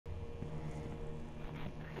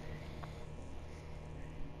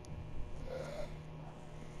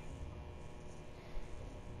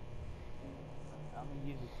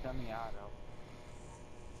semi-auto.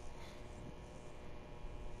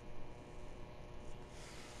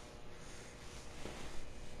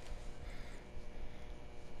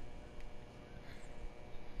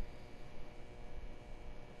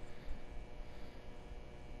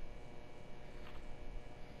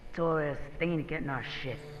 Torres, they ain't getting our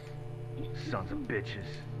shit. Sons of bitches.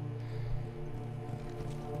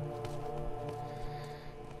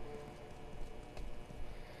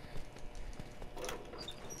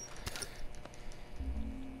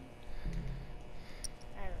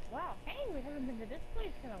 Wow, hey, we haven't been to this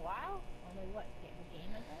place in a while. Only what, a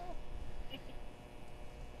game ago?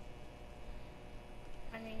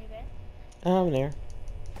 I mean, you there? I'm there.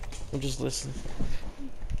 I'm just listening.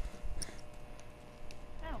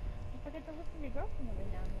 Oh, you forget to listen to your girlfriend every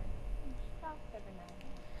now and then. You just talk every now and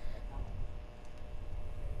then. That's all.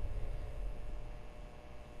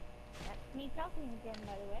 That's me talking again,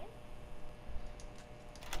 by the way.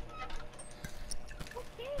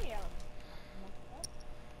 Okay,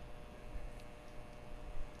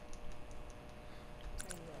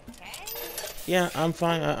 okay? Yeah, I'm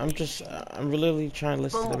fine. I'm literally trying to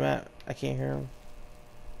listen to the map. I can't hear them.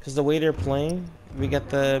 Because the way they're playing, we got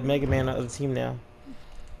the Mega Man of the team now.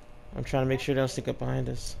 I'm trying to make sure they don't stick up behind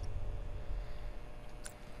us.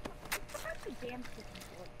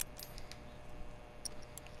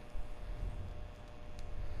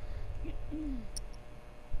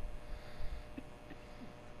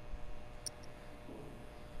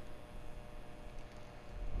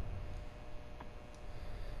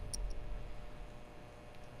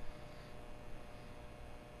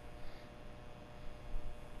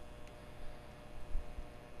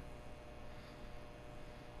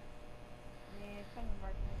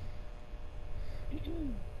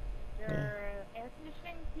 There's air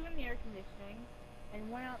conditioning, two in the air conditioning,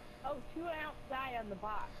 and one out. Oh, two outside on the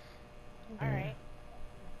box. All right.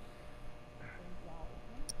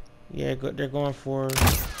 Yeah, they're going for.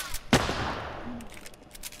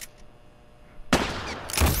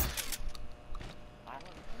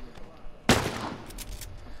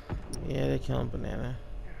 Yeah, they're killing Banana.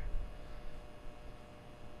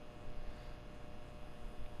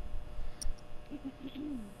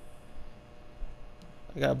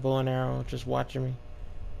 I got a bow and arrow just watching me.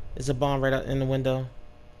 There's a bomb right out in the window.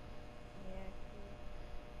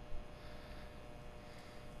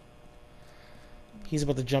 He's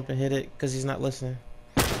about to jump and hit it because he's not listening.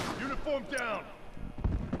 Uniform down!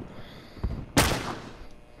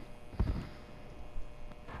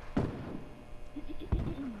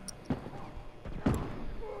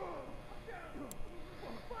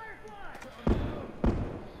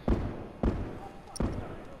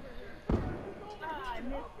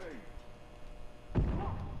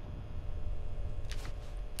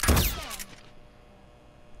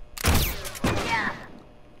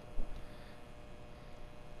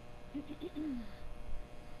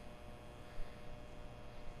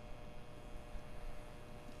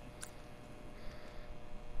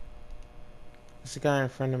 There's a guy in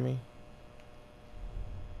front of me.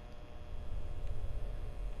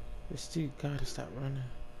 This dude gotta stop running.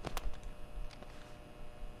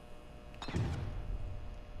 What's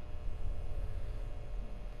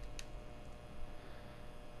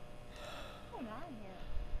going on here?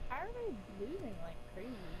 How are they losing like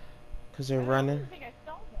crazy? Because they're I running. don't think I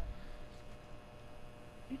saw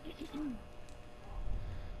them.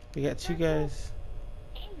 We got two guys.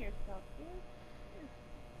 Aim yourself, dude.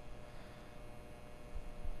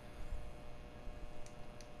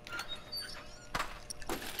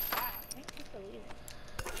 Wow, thanks for leaving.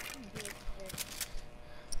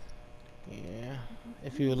 Yeah.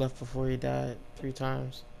 If he would left before he died 3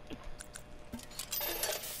 times.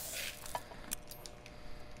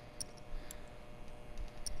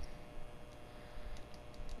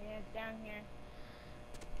 Yeah, it's down here.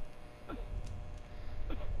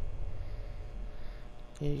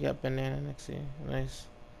 Yeah, you got Banana next to you. Nice.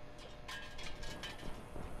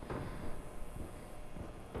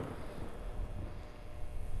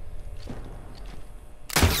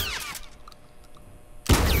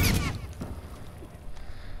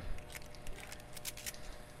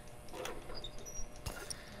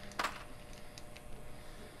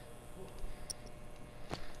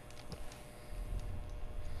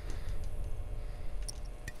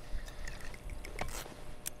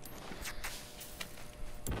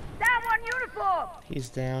 He's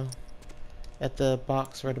down at the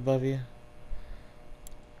box right above you.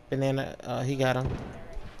 Banana, he got him.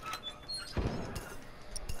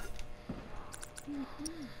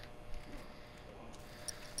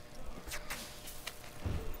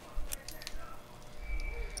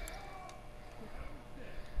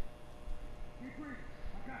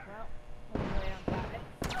 Well,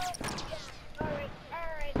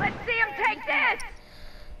 take this!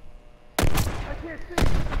 I'm trying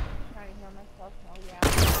to heal myself. Oh, yeah.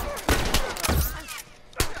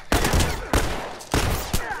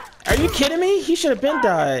 Are you kidding me? He should have been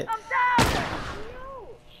died. I'm down! No!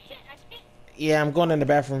 Shit, I can't. Yeah, I'm going in the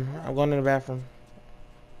bathroom. I'm going in the bathroom.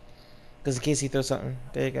 Because in case he throws something.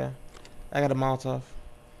 There you go. I got a Molotov.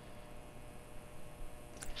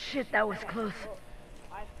 Shit, that was close.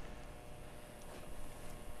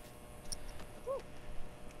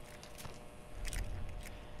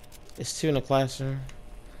 It's 2 in the classroom.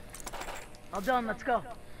 All done, let's go.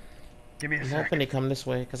 Give me a I'm sec. hoping they come this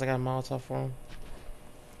way because I got a Molotov for them.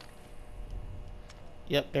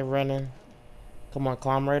 Yep, they're running. Come on,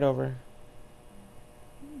 climb right over.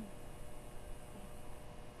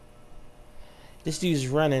 This dude's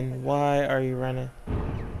running. Why are you running? I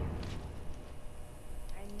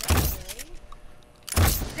know,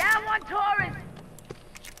 right? Down one, Torres!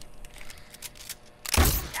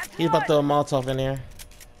 That's He's about to throw a one. Molotov in there.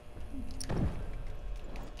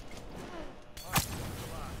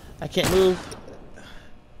 I can't move.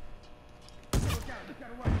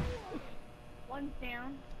 One's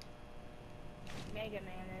down. Mega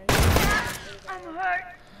Man is. I'm hurt.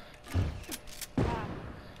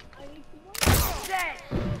 I need to go. Dead.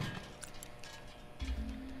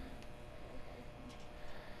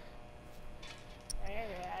 Get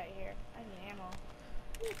out of here. I need ammo.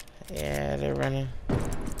 Yeah, they're running.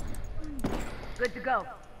 Good to go.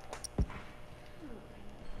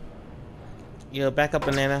 Yo, back up,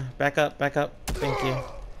 banana. Back up, back up. Thank you.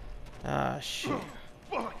 Ah, shit.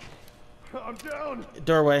 Fuck! I'm down!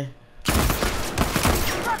 Doorway.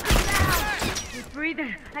 Keep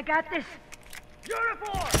breathing. I got this.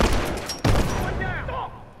 Uniform! One down!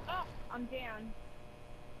 Oh, I'm down.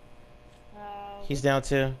 He's down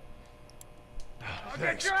too.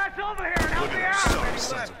 Thanks. Get your ass over here and help me out.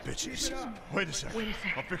 Sons of bitches. Wait a second. Wait a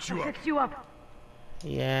second. I'll fix you I'll up. fix you up.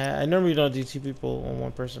 Yeah, I normally don't do 2 people on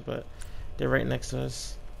 1 person, but they're right next to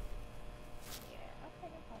us. yeah, okay,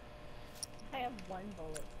 no problem. I have 1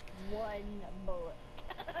 bullet. 1 bullet.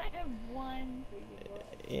 I have 1 freaking bullet.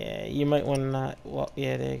 Yeah, you might want to not. Well,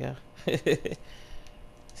 yeah, there you go.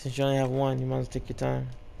 Since you only have 1, you might as well take your time.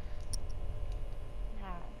 Nah.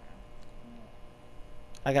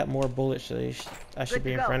 I got more bullets, so I should Good be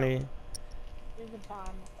to in go. front of you. There's a bomb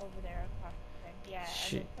over there across the thing. Yeah, and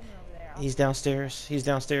Shit. there's someone over there. He's downstairs. He's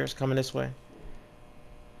downstairs, coming this way.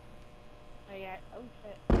 Oh, yeah. Oh,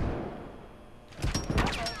 shit.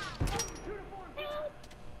 Okay.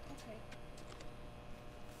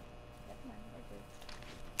 That's mine.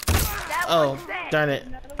 That Oh, one's dead. darn it.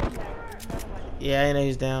 There's another one there. There's another one. Yeah, I know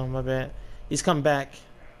he's down. My bad. He's coming back.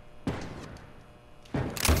 Oh,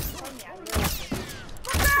 yeah.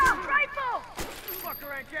 Look out! Rifle!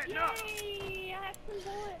 Fucker ain't getting up! Yay! I have some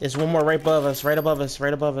bullets. There's one more right above us. Right above us.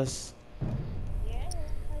 Right above us. Yeah, I like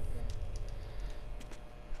it.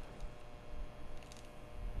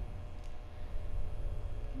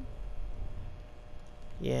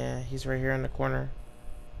 Yeah, he's right here in the corner.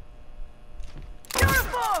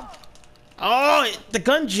 Uniform! Oh, the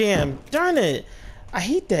gun jam! Darn it! I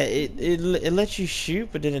hate that. It lets you shoot,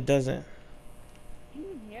 but then it doesn't.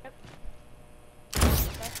 Yep. Best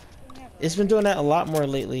thing ever. It's been doing that a lot more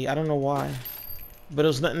lately. I don't know why. But it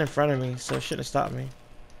was nothing in front of me, so it shouldn't have stopped me.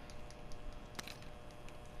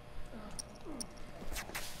 It's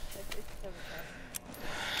so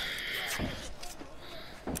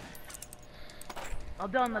good. All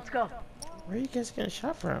done, let's go. Where are you guys getting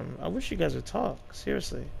shot from? I wish you guys would talk.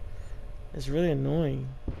 Seriously. It's really annoying.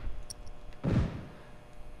 Oh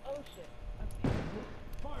shit. Okay.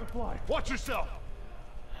 Firefly! Watch yourself!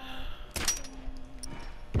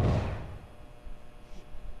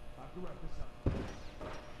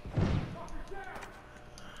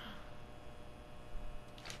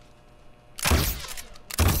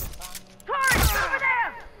 Torres, over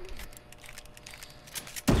there!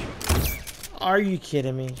 Are you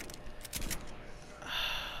kidding me?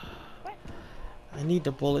 What? I need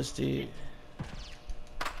the bullets, dude.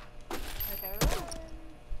 Okay, run.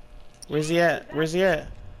 Where's he at? Where's he at?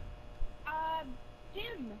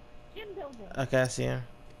 Gym. Gym building. Okay, I see him.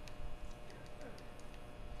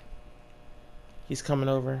 He's coming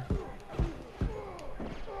over.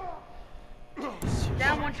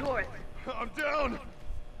 Down one Torres. I'm down!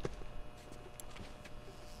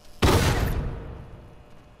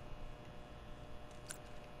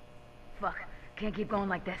 Fuck. Can't keep going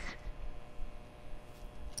like this.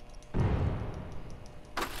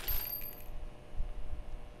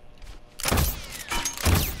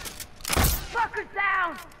 Fucker's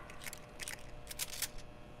down!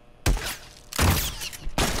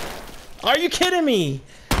 Are you kidding me?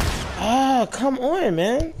 Oh, come on,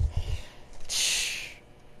 man.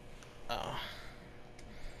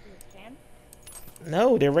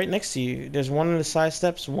 No, they're right next to you. There's one on the side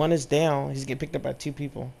steps. One is down. He's getting picked up by 2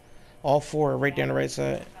 people. All 4 are right there on the right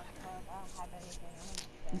side.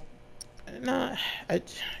 Nah, I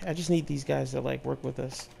just need these guys to like work with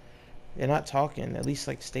us. They're not talking. At least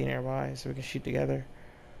like stay nearby so we can shoot together.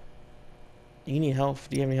 You need health.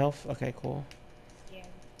 Do you have any health? Okay, cool. Yeah,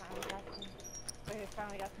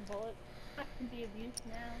 finally got some bullets. I can be of use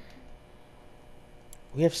now.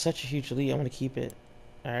 We have such a huge lead. I want to keep it.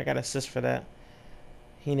 Alright, I got assist for that.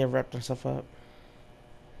 He never wrapped himself up.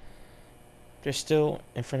 They're still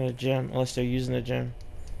in front of the gym, unless they're using the gym.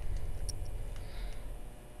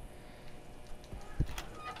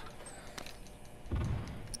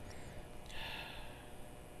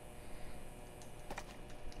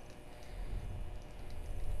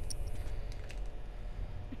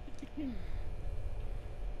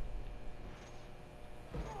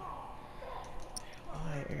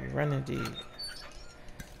 Why are you running, dude?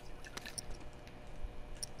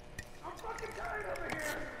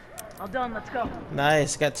 All done, let's go.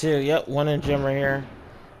 Nice, got 2. Yep, one in the gym right here.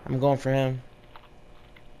 I'm going for him.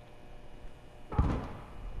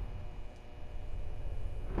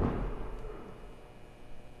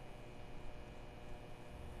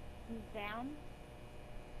 He's down.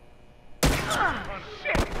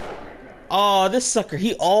 Oh, this sucker.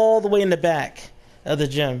 He all the way in the back of the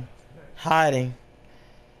gym. Hiding.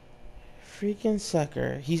 Freaking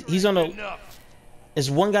sucker. He's on the... Enough. There's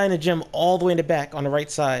one guy in the gym all the way in the back on the right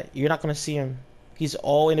side. You're not going to see him. He's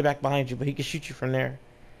all in the back behind you, but he can shoot you from there.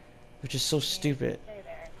 Which is so stupid. Stay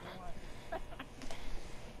there if you want.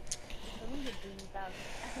 So we could do without.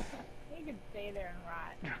 We could stay there and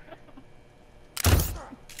rot.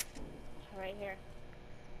 Right here.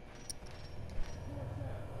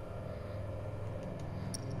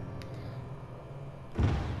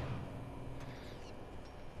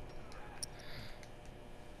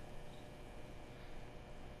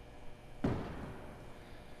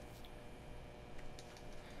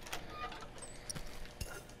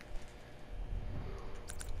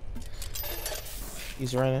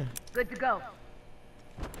 He's running. Good to go.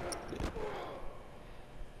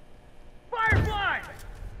 Firefly! He's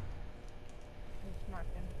smart.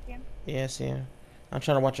 Then see him? Yeah, I see him. I'm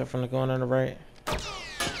trying to watch out from the going on the right. Yeah, I took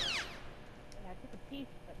a piece,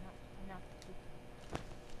 but not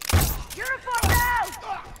enough. Uniform down!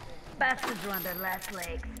 Bastards are on their last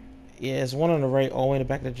legs. Yeah, there's one on the right all the way in the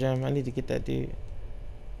back of the gym. I need to get that dude. Yeah,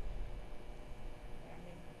 I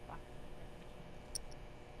need my box.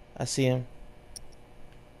 I see him.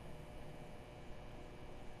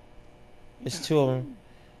 There's 2 of them.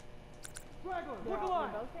 They're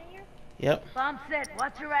both in here? Yep. Bomb set,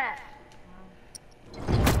 watch your ass.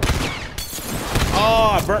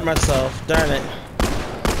 Oh, I burnt myself. Darn it.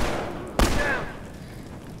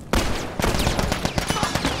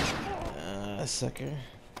 Sucker.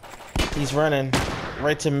 He's running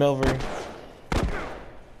right to Milbury.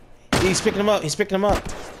 He's picking him up. He's picking him up.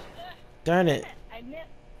 Darn it. I missed.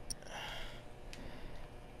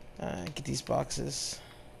 Get these boxes.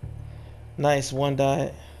 Nice. One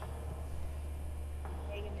died.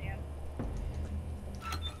 Take him down.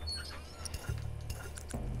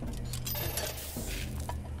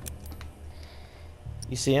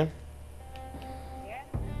 You see him? Yeah?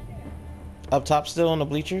 Up top still on the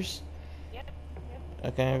bleachers? Yep.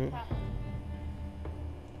 Okay. Top.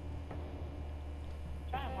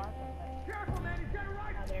 Trying to mark him, but... Careful, man, he's got a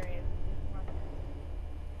rifle! Oh, there he is. Just mark him.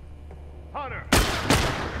 Hunter!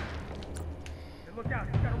 Hey, look out,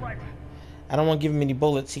 he's got a rifle. I don't want to give him any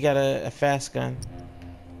bullets. He got a fast gun.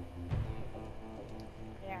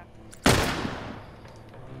 Yeah.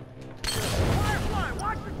 Firefly,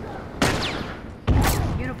 watch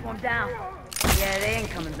yourself! Uniform down. Yeah, they ain't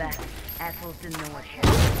coming back. Assholes didn't know what hit.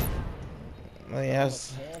 Oh, yeah, I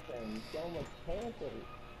was-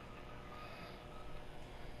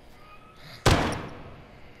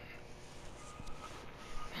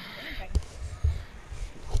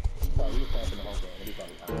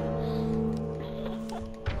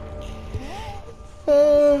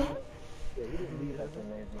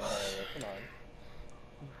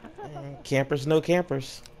 Campers, no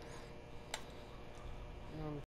campers.